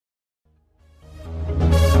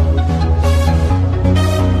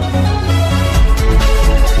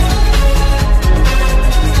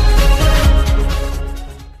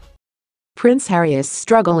Prince Harry is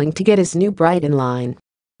struggling to get his new bride in line.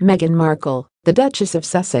 Meghan Markle, the Duchess of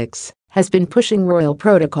Sussex, has been pushing royal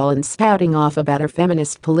protocol and spouting off about her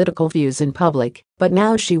feminist political views in public, but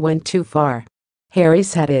now she went too far.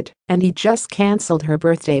 Harry's had it, and he just cancelled her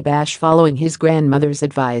birthday bash following his grandmother's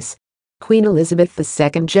advice. Queen Elizabeth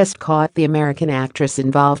II just caught the American actress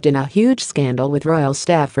involved in a huge scandal with royal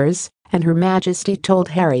staffers, and Her Majesty told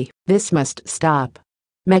Harry, "This must stop."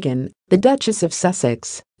 Meghan, the Duchess of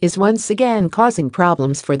Sussex, is once again causing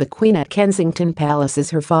problems for the Queen at Kensington Palace as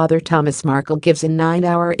her father Thomas Markle gives a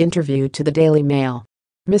 9-hour interview to the Daily Mail.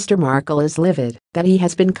 Mr. Markle is livid that he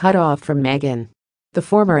has been cut off from Meghan. The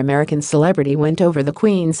former American celebrity went over the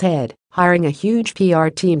Queen's head, hiring a huge PR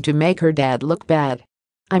team to make her dad look bad.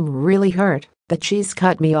 "I'm really hurt that she's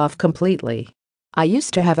cut me off completely. I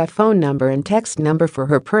used to have a phone number and text number for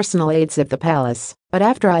her personal aides at the palace, but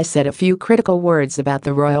after I said a few critical words about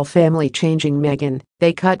the royal family changing Meghan,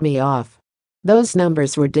 they cut me off. Those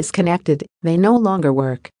numbers were disconnected, they no longer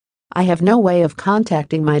work. I have no way of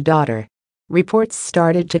contacting my daughter." Reports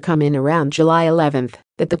started to come in around July 11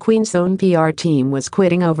 that the Queen's own PR team was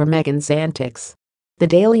quitting over Meghan's antics. The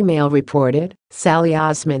Daily Mail reported Sally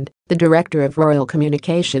Osmond, the director of royal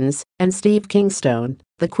communications, and Steve Kingstone,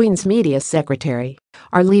 the Queen's media secretary,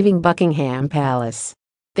 are leaving Buckingham Palace.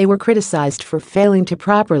 They were criticized for failing to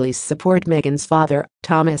properly support Meghan's father,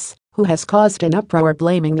 Thomas, who has caused an uproar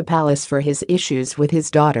blaming the palace for his issues with his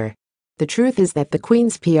daughter. The truth is that the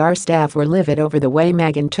Queen's PR staff were livid over the way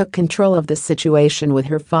Meghan took control of the situation with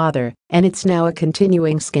her father, and it's now a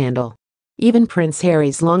continuing scandal. Even Prince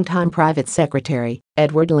Harry's longtime private secretary,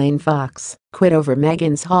 Edward Lane Fox, quit over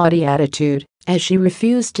Meghan's haughty attitude, as she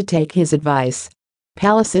refused to take his advice.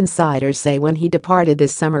 Palace insiders say when he departed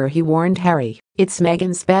this summer he warned Harry, "It's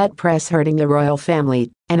Meghan's bad press hurting the royal family,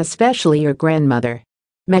 and especially your grandmother."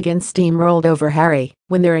 Meghan steamrolled over Harry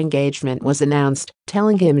when their engagement was announced,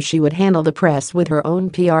 telling him she would handle the press with her own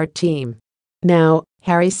PR team. Now,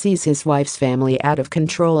 Harry sees his wife's family out of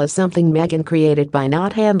control as something Meghan created by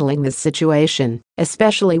not handling this situation,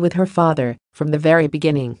 especially with her father, from the very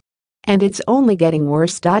beginning. And it's only getting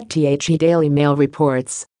worse. The Daily Mail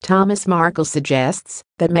reports Thomas Markle suggests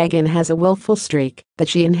that Meghan has a willful streak that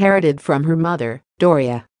she inherited from her mother,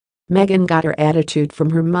 Doria. "Meghan got her attitude from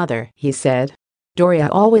her mother," he said. "Doria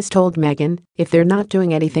always told Meghan, if they're not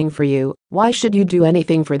doing anything for you, why should you do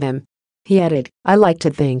anything for them?" He added, "I like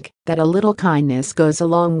to think that a little kindness goes a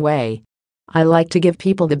long way. I like to give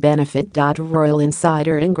people the benefit." Royal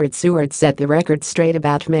insider Ingrid Seward set the record straight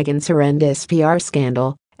about Meghan's horrendous PR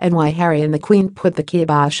scandal and why Harry and the Queen put the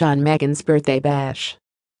kibosh on Meghan's birthday bash.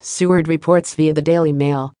 Seward reports via the Daily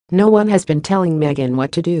Mail, "No one has been telling Meghan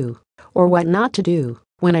what to do or what not to do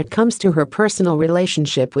when it comes to her personal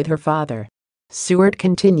relationship with her father." Seward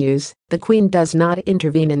continues, "The Queen does not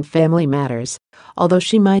intervene in family matters, although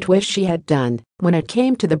she might wish she had done when it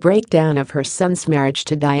came to the breakdown of her son's marriage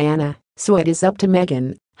to Diana, so it is up to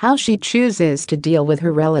Meghan how she chooses to deal with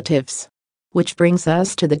her relatives." Which brings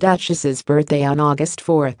us to the Duchess's birthday on August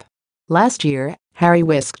 4th. Last year, Harry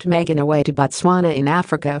whisked Meghan away to Botswana in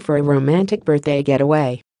Africa for a romantic birthday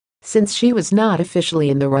getaway. Since she was not officially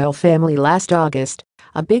in the royal family last August,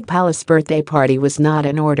 a big palace birthday party was not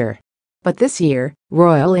in order. But this year,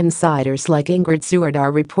 royal insiders like Ingrid Seward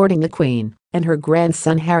are reporting the Queen and her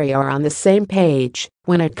grandson Harry are on the same page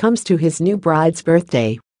when it comes to his new bride's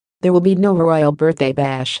birthday. There will be no royal birthday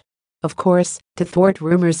bash. Of course, to thwart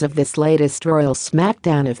rumors of this latest royal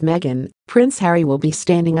smackdown of Meghan, Prince Harry will be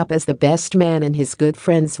standing up as the best man in his good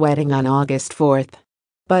friend's wedding on August 4th.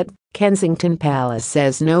 But Kensington Palace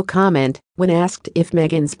says no comment when asked if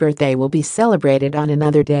Meghan's birthday will be celebrated on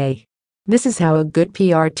another day. This is how a good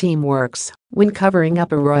PR team works when covering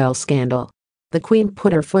up a royal scandal. The Queen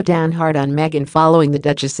put her foot down hard on Meghan following the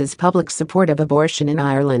Duchess's public support of abortion in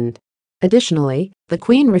Ireland. Additionally, the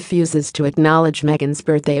Queen refuses to acknowledge Meghan's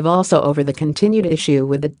birthday also over the continued issue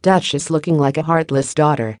with the Duchess looking like a heartless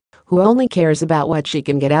daughter who only cares about what she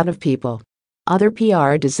can get out of people. Other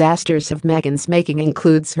PR disasters of Meghan's making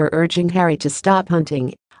includes her urging Harry to stop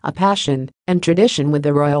hunting, a passion and tradition with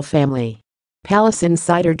the royal family. Palace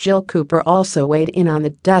insider Jill Cooper also weighed in on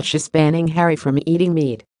the Duchess banning Harry from eating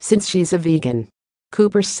meat since she's a vegan.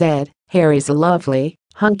 Cooper said, "Harry's a lovely,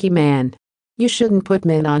 hunky man. You shouldn't put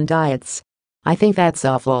men on diets. I think that's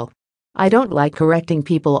awful. I don't like correcting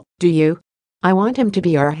people, do you? I want him to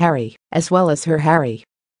be our Harry, as well as her Harry.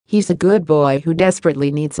 He's a good boy who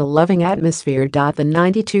desperately needs a loving atmosphere." The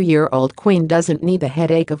 92-year-old Queen doesn't need the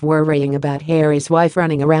headache of worrying about Harry's wife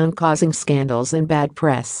running around causing scandals and bad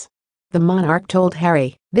press. The monarch told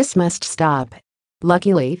Harry, "This must stop.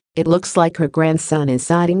 Luckily, it looks like her grandson is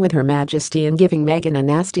siding with Her Majesty and giving Meghan a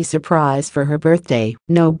nasty surprise for her birthday.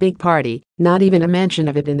 No big party, not even a mention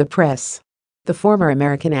of it in the press. The former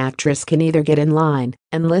American actress can either get in line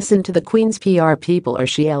and listen to the Queen's PR people, or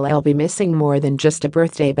she'll be missing more than just a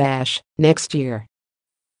birthday bash next year.